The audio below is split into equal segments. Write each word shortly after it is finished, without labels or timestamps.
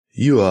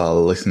You are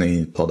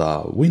listening to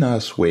the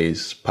Winners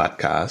Ways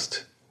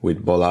podcast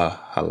with Bola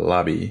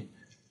Halabi,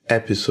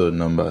 episode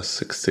number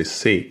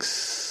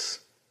 66.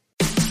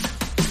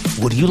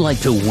 Would you like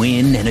to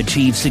win and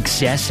achieve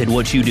success at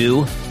what you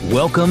do?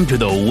 Welcome to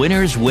the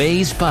Winners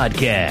Ways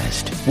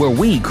podcast, where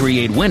we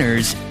create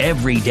winners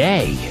every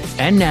day.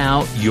 And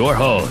now, your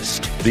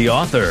host, the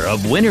author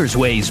of Winners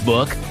Ways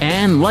book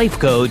and life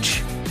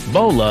coach,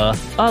 Bola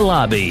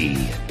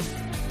Halabi.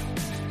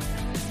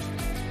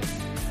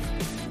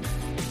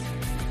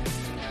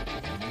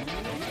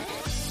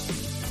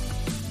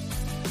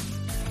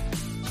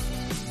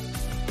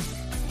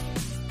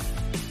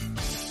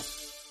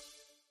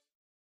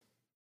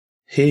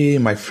 Hey,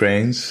 my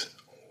friends.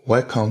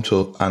 Welcome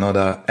to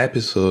another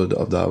episode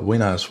of the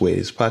Winners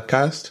Ways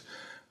podcast,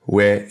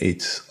 where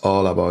it's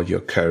all about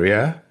your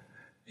career,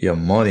 your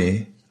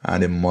money,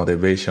 and the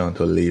motivation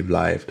to live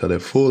life to the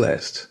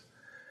fullest.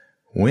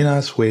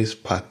 Winners Ways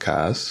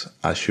podcast,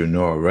 as you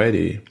know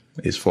already,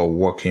 is for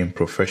working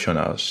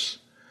professionals.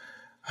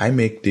 I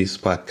make this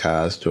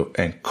podcast to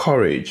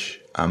encourage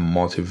and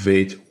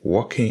motivate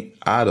working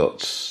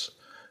adults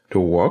to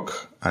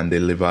work and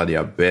deliver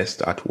their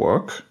best at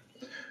work,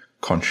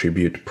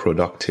 contribute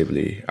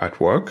productively at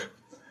work,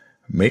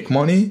 make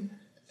money,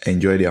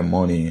 enjoy their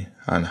money,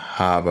 and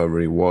have a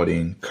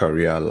rewarding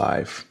career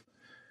life.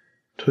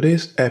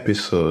 Today's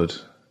episode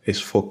is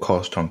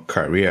focused on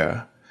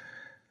career,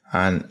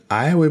 and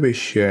I will be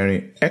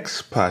sharing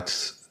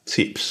experts'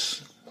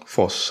 tips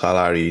for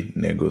salary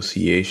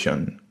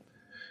negotiation.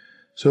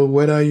 So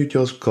whether you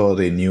just got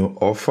a new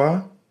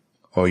offer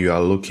or you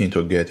are looking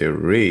to get a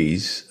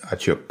raise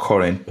at your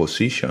current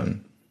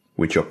position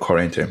with your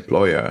current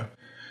employer,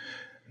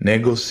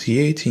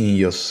 negotiating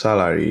your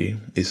salary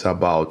is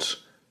about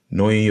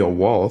knowing your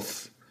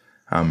worth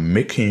and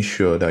making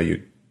sure that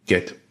you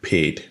get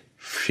paid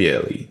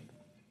fairly.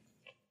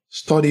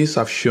 Studies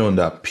have shown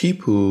that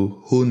people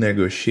who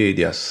negotiate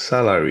their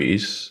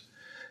salaries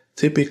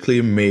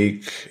typically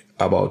make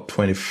about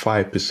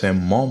 25%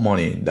 more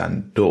money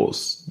than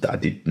those that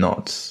did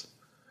not.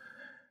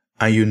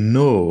 And you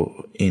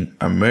know, in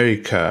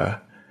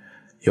America,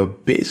 your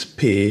base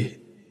pay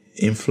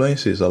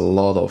influences a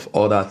lot of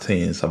other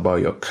things about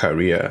your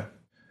career.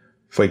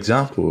 For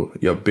example,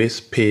 your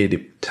base pay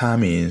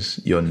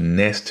determines your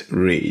next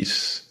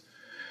raise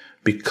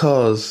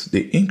because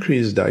the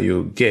increase that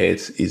you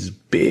get is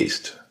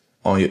based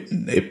on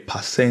a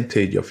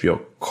percentage of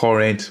your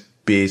current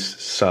base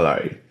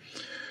salary.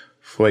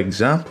 For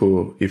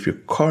example, if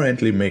you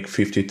currently make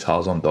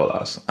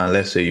 $50,000 and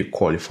let's say you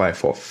qualify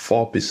for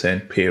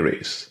 4% pay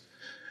raise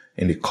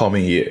in the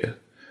coming year,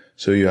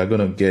 so you are going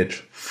to get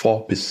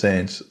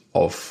 4%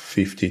 of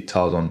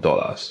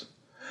 $50,000.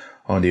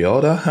 On the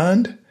other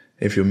hand,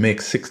 if you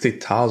make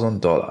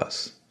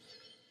 $60,000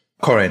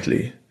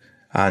 currently,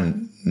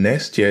 and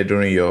next year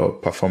during your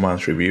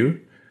performance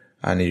review,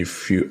 and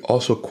if you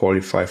also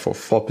qualify for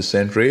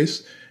 4%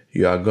 raise,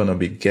 you are going to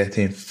be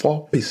getting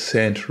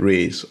 4%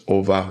 raise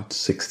over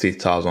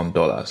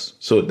 $60,000.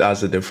 So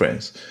that's the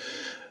difference.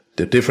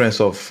 The difference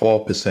of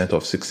 4%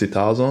 of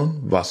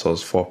 $60,000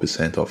 versus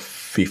 4% of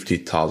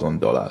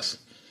 $50,000.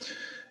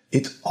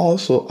 It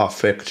also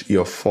affects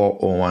your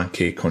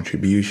 401k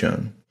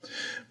contribution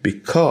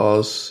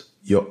because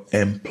your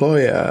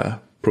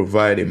employer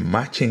provides a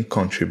matching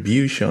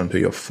contribution to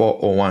your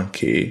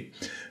 401k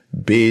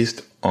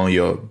based on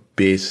your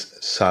base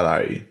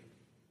salary.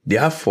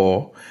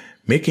 Therefore,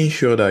 making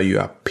sure that you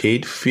are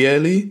paid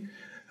fairly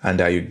and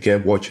that you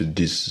get what you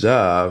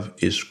deserve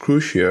is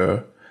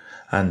crucial,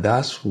 and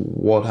that's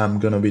what I'm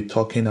going to be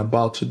talking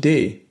about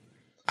today.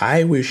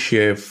 I will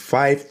share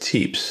 5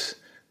 tips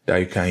that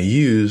you can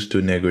use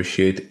to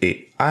negotiate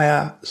a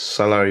higher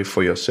salary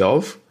for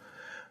yourself,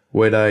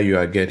 whether you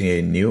are getting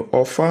a new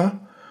offer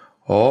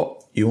or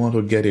you want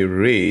to get a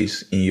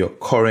raise in your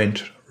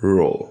current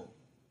role.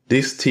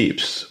 These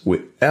tips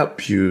will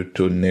help you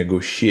to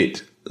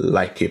negotiate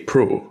like a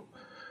pro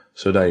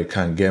so that you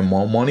can get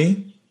more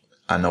money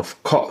and,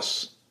 of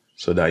course,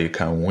 so that you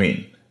can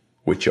win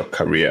with your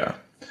career.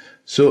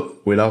 So,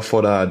 without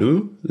further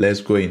ado,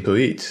 let's go into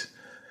it.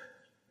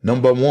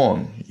 Number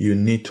 1, you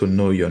need to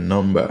know your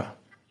number.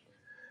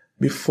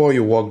 Before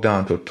you walk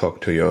down to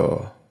talk to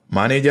your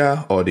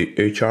manager or the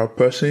HR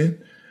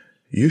person,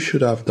 you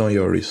should have done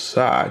your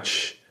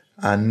research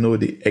and know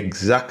the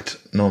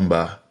exact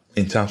number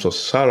in terms of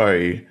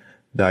salary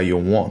that you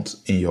want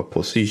in your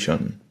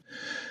position.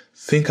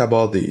 Think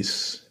about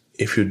this.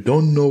 If you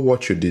don't know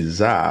what you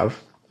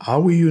deserve,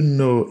 how will you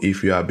know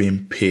if you are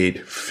being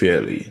paid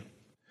fairly?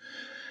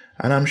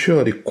 And I'm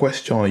sure the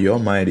question on your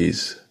mind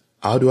is,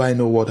 how do I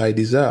know what I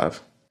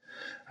deserve?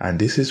 And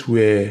this is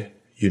where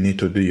you need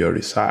to do your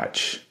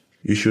research.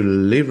 You should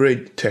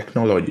leverage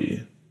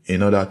technology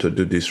in order to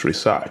do this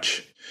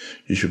research.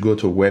 You should go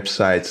to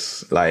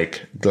websites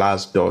like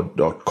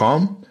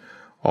glassdoor.com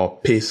or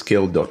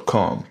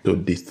payscale.com to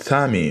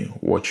determine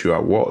what you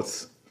are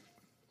worth.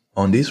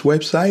 On these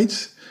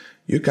websites,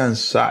 you can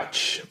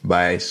search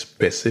by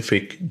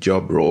specific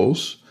job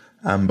roles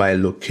and by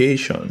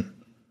location.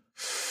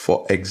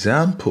 For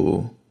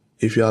example,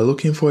 if you are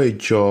looking for a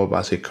job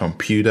as a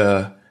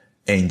computer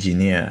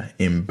engineer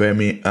in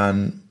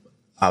Birmingham,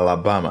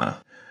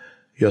 Alabama,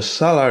 your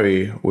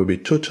salary will be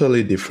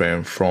totally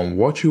different from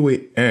what you will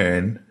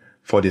earn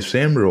for the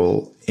same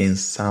role in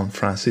San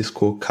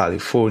Francisco,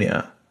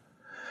 California.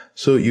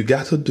 So you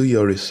got to do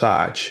your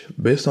research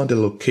based on the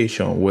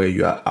location where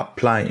you are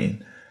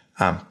applying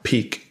and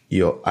pick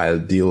your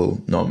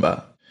ideal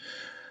number.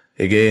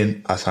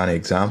 Again, as an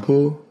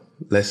example,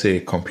 let's say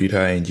a computer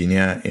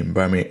engineer in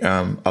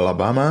Birmingham,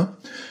 Alabama,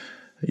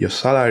 your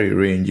salary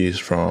ranges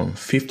from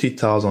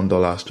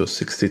 $50,000 to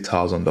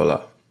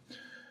 $60,000.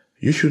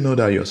 You should know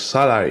that your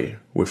salary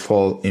will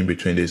fall in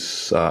between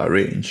this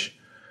range.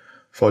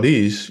 For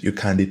this, you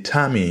can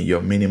determine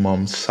your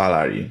minimum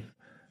salary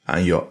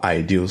and your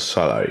ideal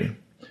salary.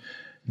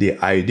 The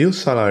ideal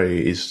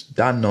salary is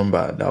that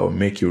number that will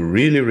make you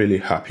really, really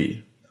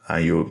happy.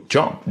 And you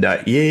jump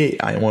that, yay,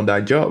 I want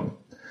that job.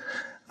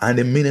 And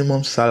the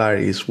minimum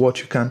salary is what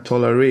you can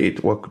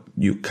tolerate, what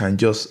you can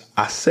just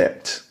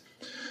accept.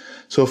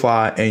 So for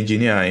our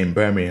engineer in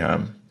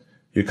Birmingham,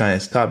 you can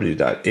establish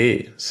that,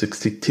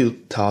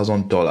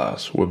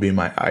 $62,000 will be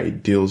my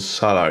ideal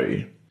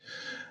salary.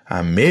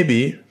 And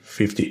maybe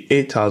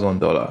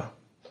 $58,000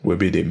 will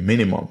be the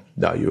minimum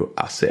that you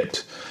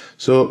accept.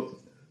 So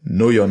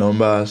know your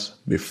numbers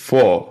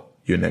before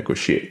you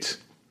negotiate.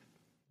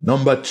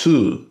 Number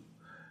 2,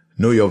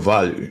 know your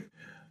value.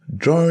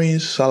 During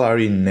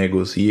salary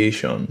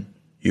negotiation,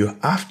 you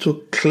have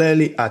to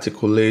clearly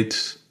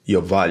articulate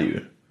your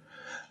value.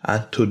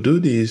 And to do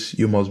this,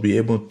 you must be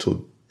able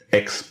to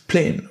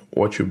explain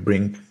what you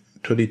bring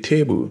to the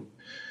table.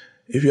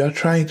 If you are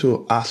trying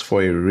to ask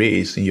for a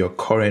raise in your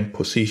current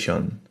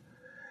position,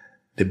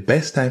 the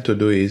best time to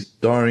do is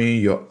during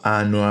your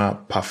annual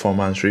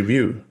performance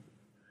review.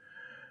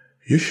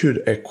 You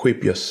should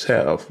equip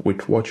yourself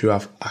with what you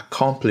have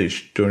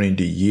accomplished during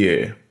the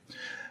year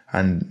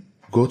and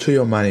go to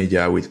your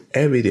manager with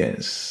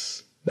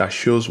evidence that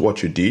shows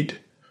what you did,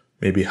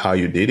 maybe how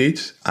you did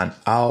it, and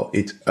how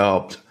it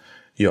helped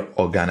your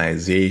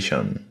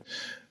organization.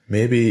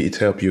 Maybe it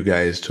helped you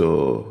guys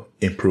to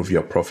improve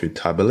your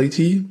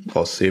profitability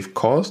or save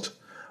cost,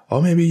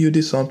 or maybe you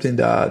did something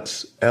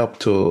that helped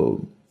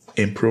to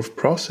improve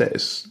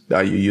process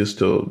that you used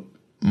to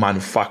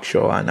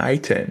manufacture an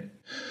item.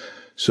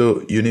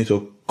 So you need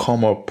to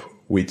come up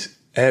with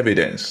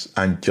evidence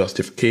and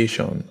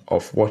justification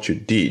of what you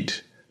did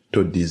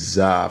to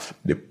deserve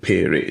the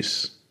pay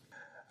raise.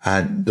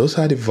 And those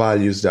are the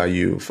values that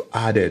you've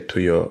added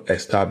to your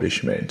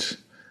establishment.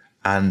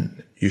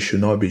 And you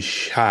should not be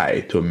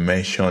shy to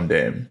mention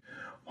them.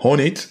 Own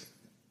it,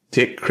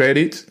 take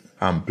credit,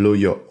 and blow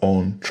your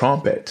own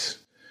trumpet.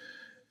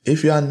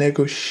 If you are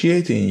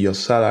negotiating your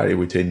salary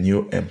with a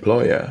new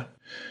employer,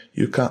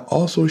 you can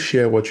also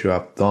share what you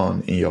have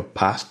done in your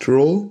past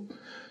role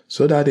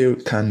so that they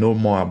can know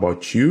more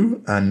about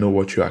you and know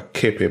what you are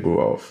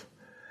capable of.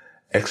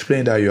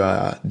 Explain that you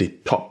are the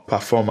top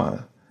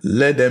performer.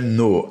 Let them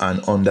know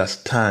and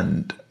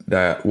understand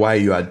that why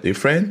you are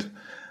different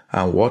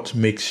and what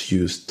makes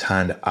you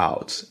stand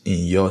out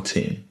in your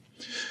team.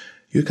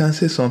 You can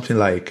say something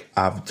like,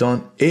 I've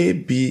done A,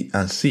 B,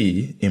 and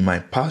C in my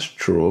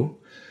past role,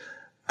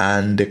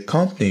 and the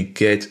company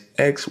gets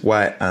X,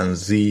 Y, and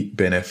Z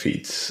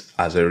benefits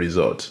as a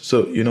result.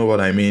 So you know what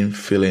I mean?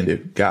 Fill in the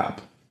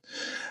gap.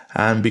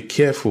 And be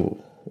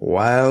careful.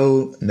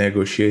 While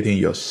negotiating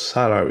your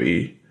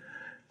salary,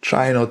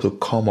 try not to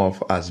come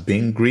off as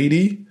being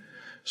greedy.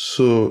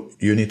 So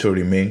you need to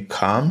remain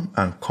calm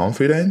and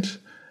confident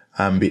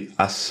and be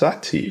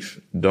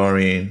assertive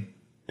during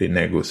the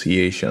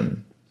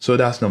negotiation. So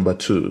that's number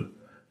 2.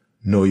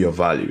 Know your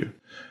value.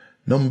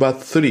 Number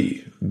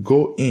 3,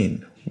 go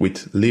in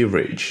with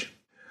leverage.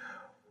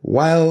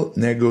 While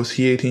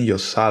negotiating your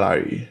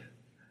salary,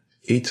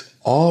 it's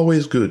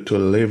always good to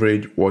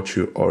leverage what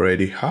you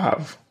already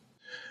have.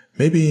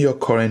 Maybe in your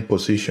current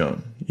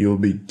position, you'll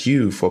be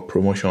due for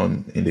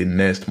promotion in the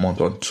next month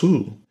or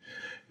 2.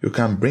 You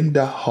can bring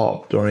that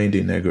up during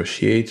the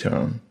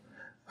negotiation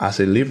as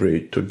a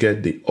leverage to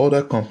get the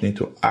other company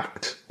to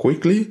act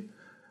quickly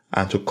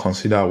and to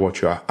consider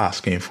what you are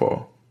asking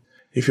for.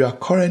 If you are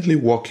currently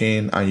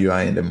working and you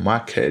are in the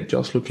market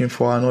just looking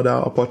for another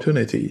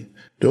opportunity,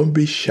 don't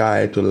be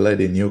shy to let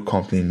the new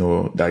company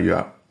know that you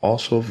are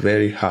also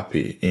very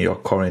happy in your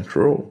current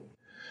role.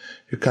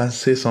 You can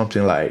say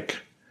something like,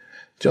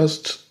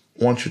 just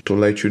want you to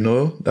let you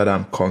know that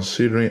I'm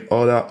considering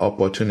other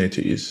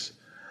opportunities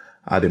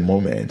at the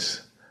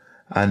moment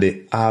and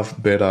they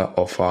have better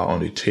offer on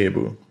the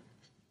table.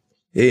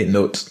 Hey,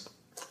 note,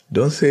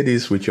 don't say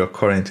this with your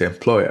current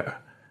employer,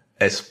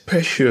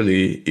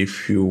 especially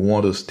if you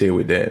want to stay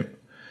with them,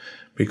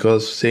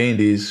 because saying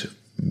this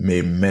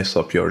may mess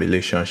up your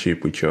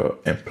relationship with your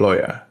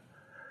employer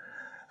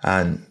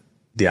and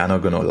they are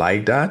not going to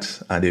like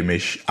that and they may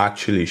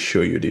actually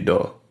show you the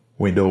door.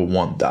 We don't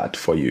want that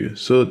for you.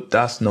 So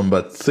that's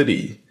number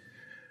 3.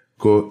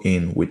 Go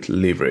in with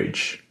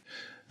leverage.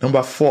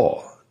 Number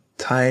 4,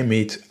 time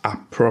it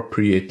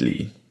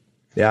appropriately.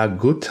 There are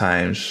good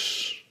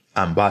times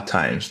and bad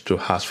times to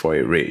ask for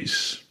a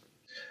raise.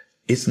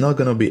 it's not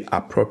going to be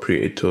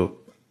appropriate to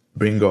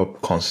bring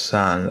up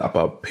concern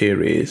about pay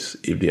raise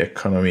if the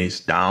economy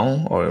is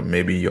down or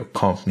maybe your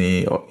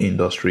company or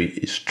industry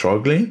is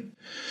struggling.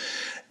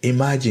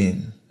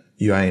 Imagine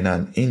you are in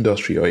an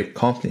industry or a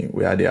company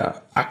where they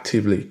are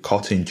actively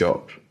cutting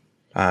jobs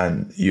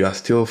and you are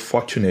still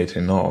fortunate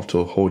enough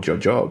to hold your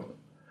job.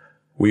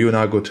 Will you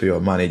now go to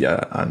your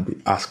manager and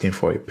be asking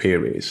for a pay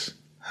raise?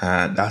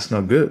 And that's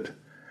not good.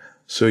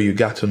 So you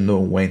got to know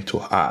when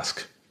to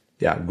ask.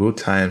 There are good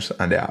times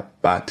and there are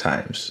bad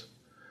times.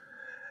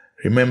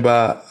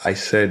 Remember, I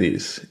said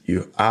this,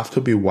 you have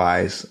to be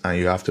wise and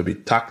you have to be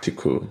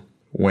tactical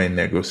when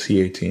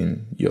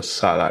negotiating your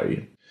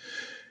salary.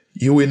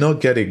 You will not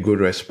get a good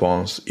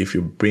response if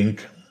you bring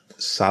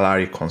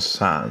salary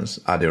concerns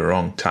at the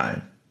wrong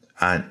time,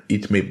 and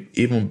it may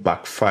even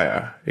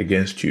backfire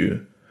against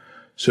you.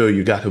 So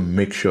you got to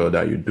make sure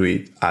that you do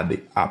it at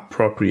the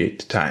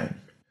appropriate time.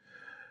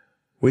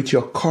 With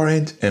your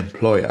current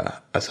employer,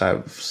 as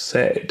I've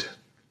said,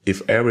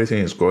 if everything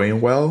is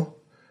going well,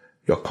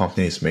 your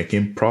company is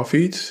making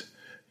profits,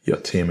 your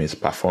team is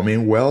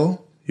performing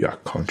well, you are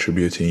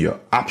contributing your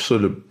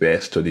absolute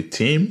best to the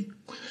team,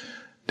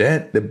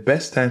 then the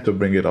best time to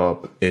bring it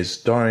up is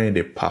during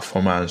the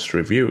performance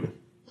review.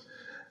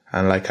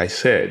 And like I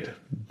said,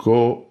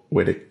 go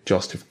with the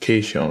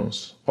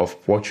justifications of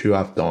what you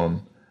have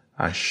done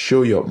and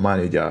show your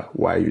manager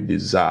why you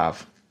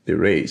deserve the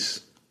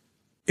raise.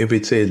 If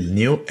it's a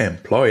new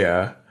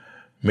employer,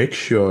 make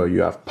sure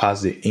you have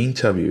passed the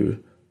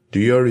interview, do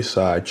your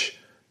research,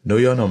 know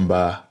your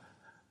number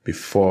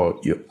before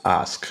you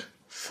ask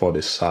for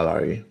the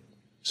salary.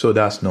 So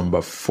that's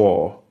number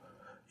 4.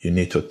 You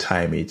need to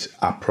time it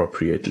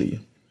appropriately.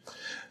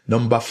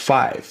 Number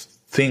 5,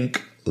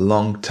 think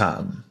long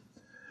term.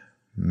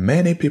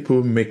 Many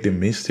people make the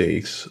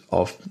mistakes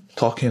of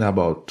talking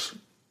about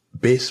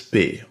base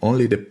pay,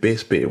 only the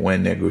base pay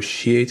when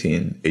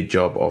negotiating a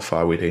job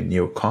offer with a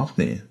new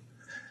company.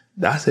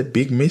 That's a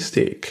big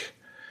mistake.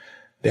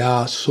 There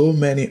are so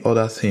many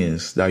other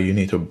things that you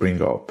need to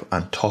bring up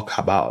and talk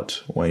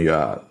about when you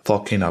are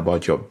talking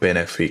about your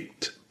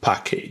benefit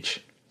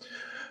package.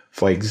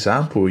 For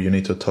example, you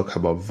need to talk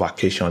about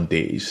vacation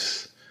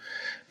days.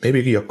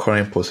 Maybe your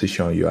current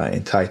position, you are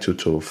entitled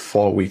to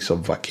 4 weeks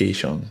of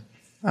vacation.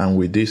 And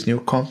with this new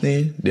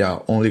company, they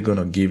are only going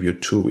to give you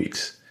 2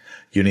 weeks.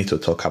 You need to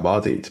talk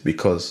about it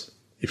because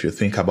if you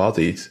think about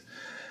it,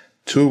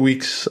 2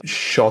 weeks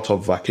short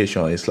of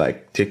vacation is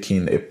like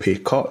taking a pay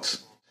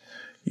cut.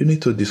 You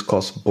need to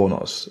discuss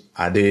bonus.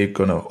 Are they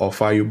going to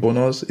offer you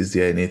bonus? Is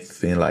there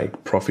anything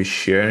like profit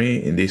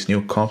sharing in this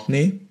new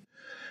company?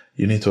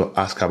 You need to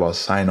ask about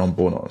sign-on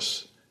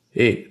bonus.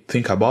 Hey,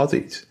 think about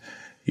it.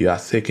 You are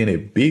taking a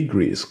big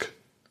risk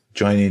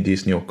joining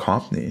this new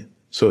company.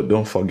 So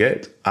don't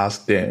forget,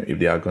 ask them if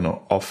they are going to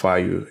offer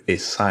you a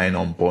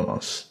sign-on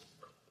bonus.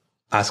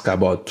 Ask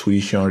about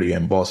tuition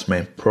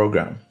reimbursement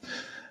program.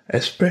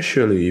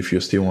 Especially if you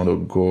still want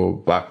to go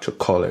back to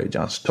college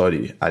and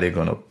study, are they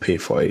going to pay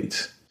for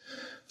it?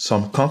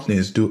 Some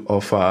companies do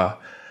offer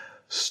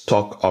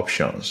stock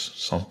options.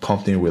 Some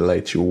companies will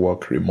let you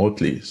work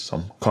remotely.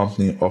 Some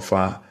companies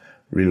offer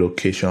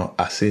relocation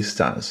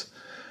assistance.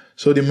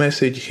 So the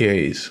message here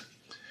is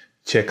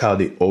check out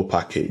the whole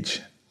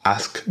package.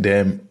 Ask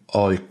them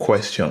all the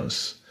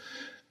questions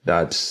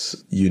that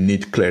you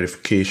need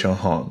clarification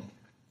on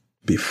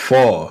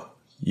before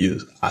you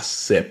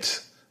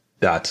accept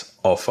that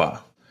offer.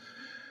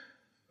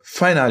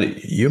 Finally,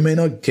 you may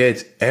not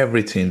get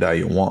everything that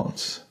you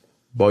want,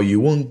 but you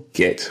won't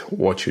get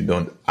what you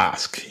don't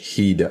ask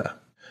either.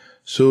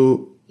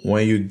 So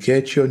when you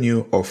get your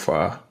new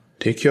offer,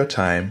 take your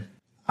time,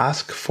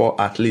 ask for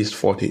at least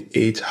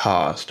 48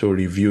 hours to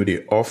review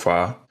the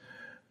offer.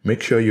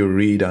 Make sure you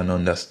read and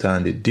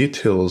understand the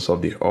details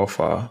of the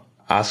offer.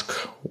 Ask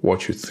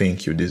what you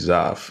think you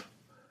deserve.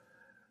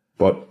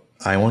 But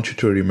I want you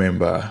to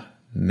remember,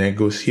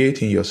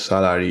 negotiating your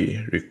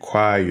salary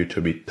requires you to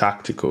be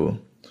tactical.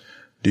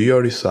 Do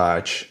your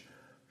research.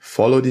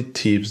 Follow the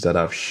tips that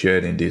I've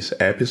shared in this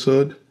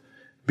episode.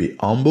 Be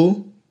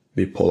humble,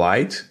 be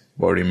polite,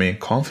 but remain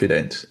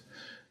confident.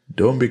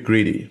 Don't be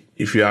greedy.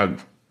 If you are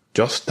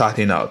just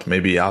starting out,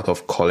 maybe out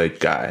of college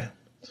guy,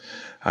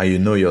 and you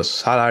know your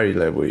salary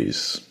level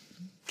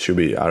should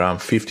be around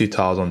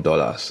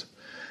 $50,000,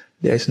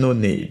 there's no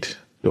need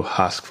to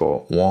ask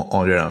for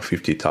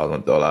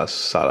 $150,000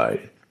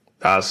 salary.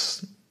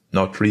 That's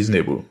not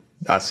reasonable.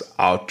 That's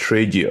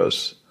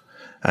outrageous.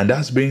 And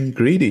that's being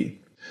greedy.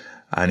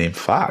 And in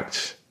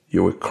fact,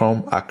 you will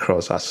come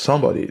across as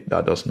somebody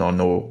that does not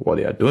know what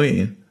they are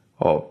doing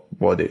or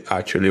what they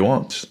actually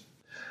want.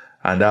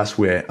 And that's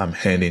where I'm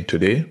heading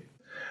today.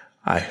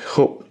 I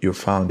hope you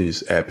found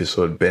this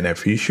episode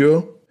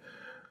beneficial.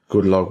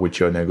 Good luck with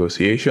your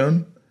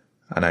negotiation.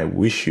 And I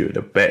wish you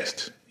the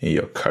best in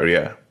your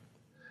career.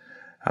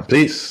 And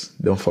please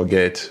don't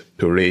forget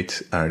to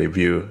rate and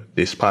review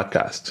this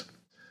podcast.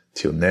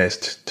 Till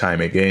next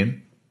time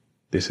again,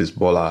 this is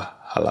Bola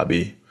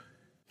Halabi.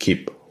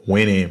 Keep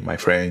winning, my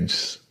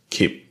friends.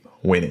 Keep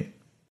winning.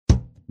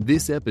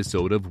 This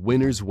episode of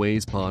Winner's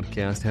Ways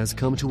podcast has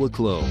come to a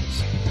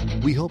close.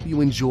 We hope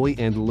you enjoy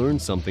and learn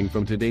something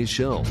from today's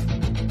show.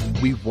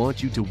 We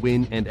want you to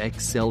win and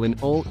excel in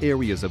all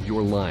areas of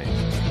your life,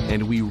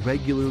 and we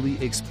regularly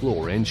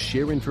explore and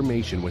share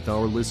information with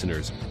our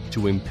listeners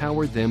to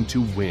empower them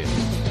to win.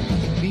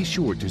 Be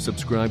sure to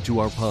subscribe to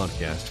our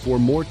podcast for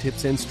more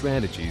tips and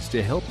strategies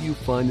to help you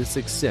find the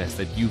success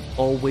that you've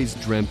always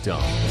dreamt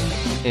of.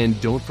 And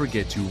don't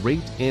forget to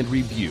rate and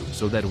review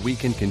so that we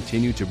can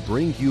continue to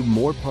bring you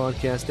more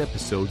podcast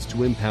episodes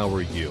to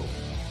empower you.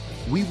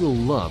 We will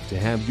love to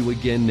have you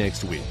again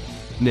next week.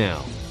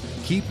 Now,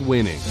 keep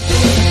winning.